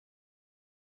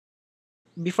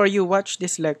Before you watch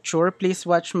this lecture, please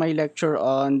watch my lecture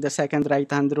on the second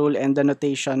right-hand rule and the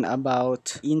notation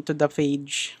about into the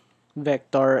page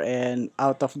vector and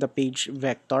out of the page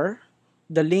vector.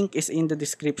 The link is in the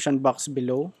description box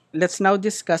below. Let's now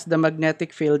discuss the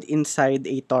magnetic field inside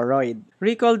a toroid.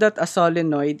 Recall that a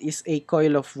solenoid is a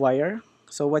coil of wire.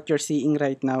 So what you're seeing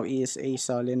right now is a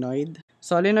solenoid.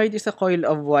 Solenoid is a coil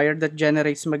of wire that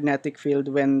generates magnetic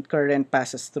field when current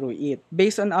passes through it.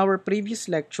 Based on our previous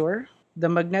lecture, the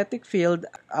magnetic field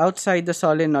outside the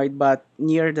solenoid but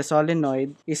near the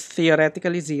solenoid is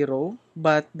theoretically zero,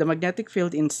 but the magnetic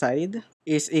field inside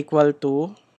is equal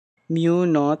to mu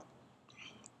naught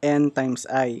n times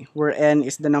I, where n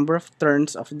is the number of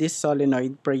turns of this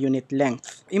solenoid per unit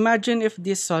length. Imagine if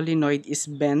this solenoid is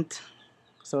bent,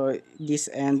 so this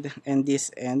end and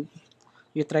this end,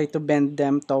 you try to bend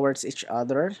them towards each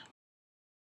other,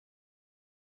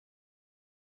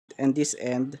 and this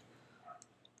end,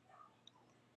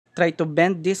 try to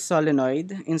bend this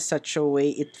solenoid in such a way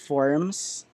it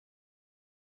forms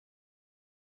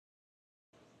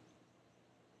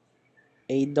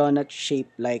a donut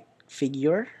shape like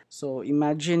figure. So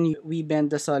imagine we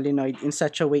bend the solenoid in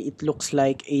such a way it looks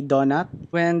like a donut.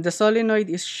 When the solenoid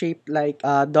is shaped like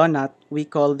a donut, we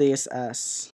call this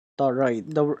as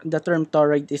toroid. The term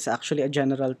toroid is actually a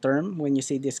general term when you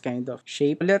see this kind of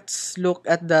shape. Let's look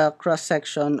at the cross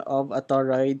section of a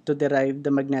toroid to derive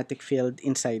the magnetic field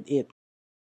inside it.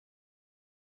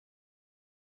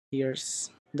 Here's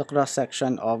the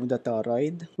cross-section of the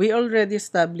toroid. We already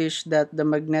established that the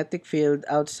magnetic field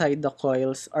outside the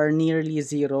coils are nearly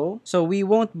zero, so we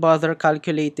won't bother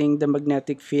calculating the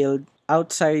magnetic field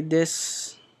outside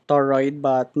this toroid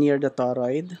but near the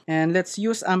toroid. And let's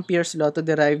use Ampere's law to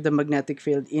derive the magnetic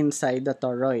field inside the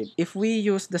toroid. If we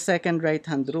use the second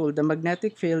right-hand rule, the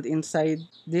magnetic field inside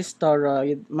this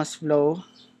toroid must flow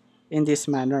in this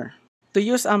manner. To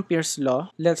use Ampere's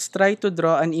law, let's try to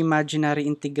draw an imaginary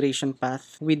integration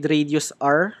path with radius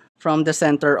r from the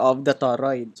center of the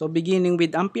toroid. So beginning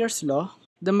with Ampere's law,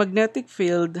 the magnetic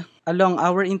field along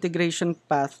our integration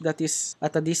path that is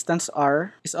at a distance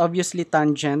r is obviously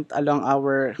tangent along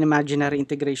our imaginary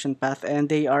integration path, and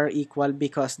they are equal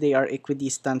because they are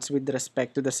equidistant with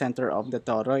respect to the center of the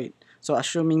toroid. So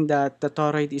assuming that the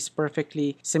toroid is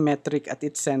perfectly symmetric at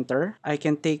its center, I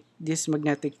can take this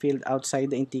magnetic field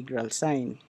outside the integral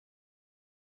sign.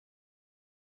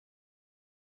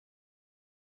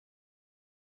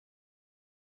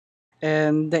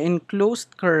 And the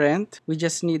enclosed current, we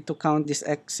just need to count this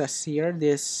excess here,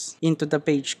 this into the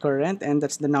page current, and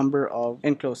that's the number of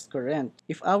enclosed current.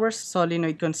 If our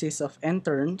solenoid consists of n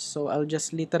turns, so I'll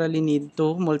just literally need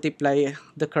to multiply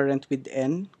the current with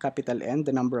n, capital N,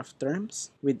 the number of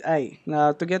terms, with I.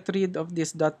 Now, to get rid of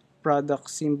this dot product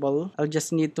symbol, I'll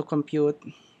just need to compute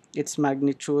its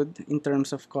magnitude in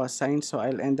terms of cosine, so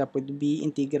I'll end up with b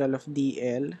integral of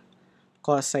dl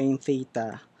cosine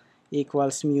theta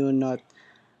equals mu naught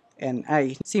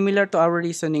ni. Similar to our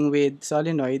reasoning with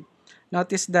solenoid,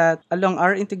 notice that along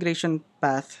our integration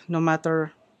path, no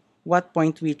matter what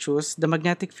point we choose, the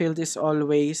magnetic field is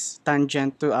always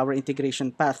tangent to our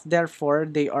integration path. Therefore,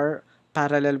 they are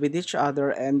parallel with each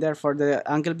other, and therefore the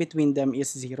angle between them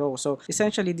is 0. So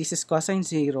essentially, this is cosine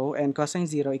 0 and cosine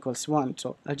 0 equals 1.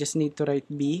 So I'll just need to write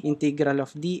b integral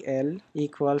of dl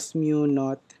equals mu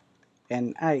naught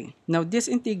ni. Now this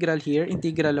integral here,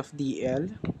 integral of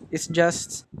dl, is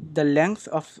just the length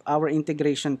of our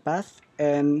integration path,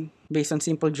 and based on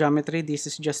simple geometry, this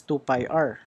is just 2 pi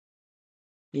r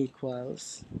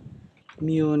equals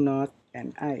mu naught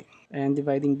ni. And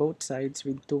dividing both sides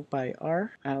with 2 pi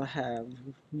r, I'll have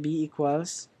b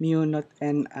equals mu naught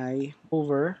ni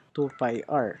over 2 pi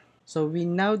r. So we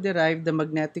now derive the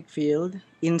magnetic field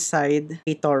inside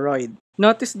a toroid.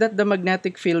 Notice that the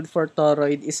magnetic field for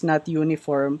toroid is not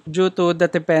uniform due to the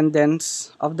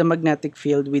dependence of the magnetic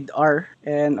field with r,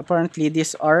 and apparently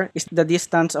this r is the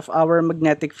distance of our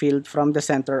magnetic field from the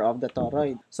center of the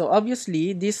toroid. So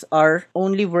obviously this r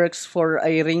only works for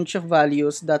a range of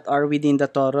values that are within the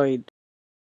toroid.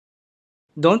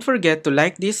 Don't forget to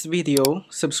like this video,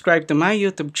 subscribe to my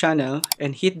YouTube channel,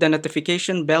 and hit the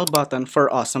notification bell button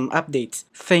for awesome updates.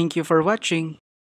 Thank you for watching!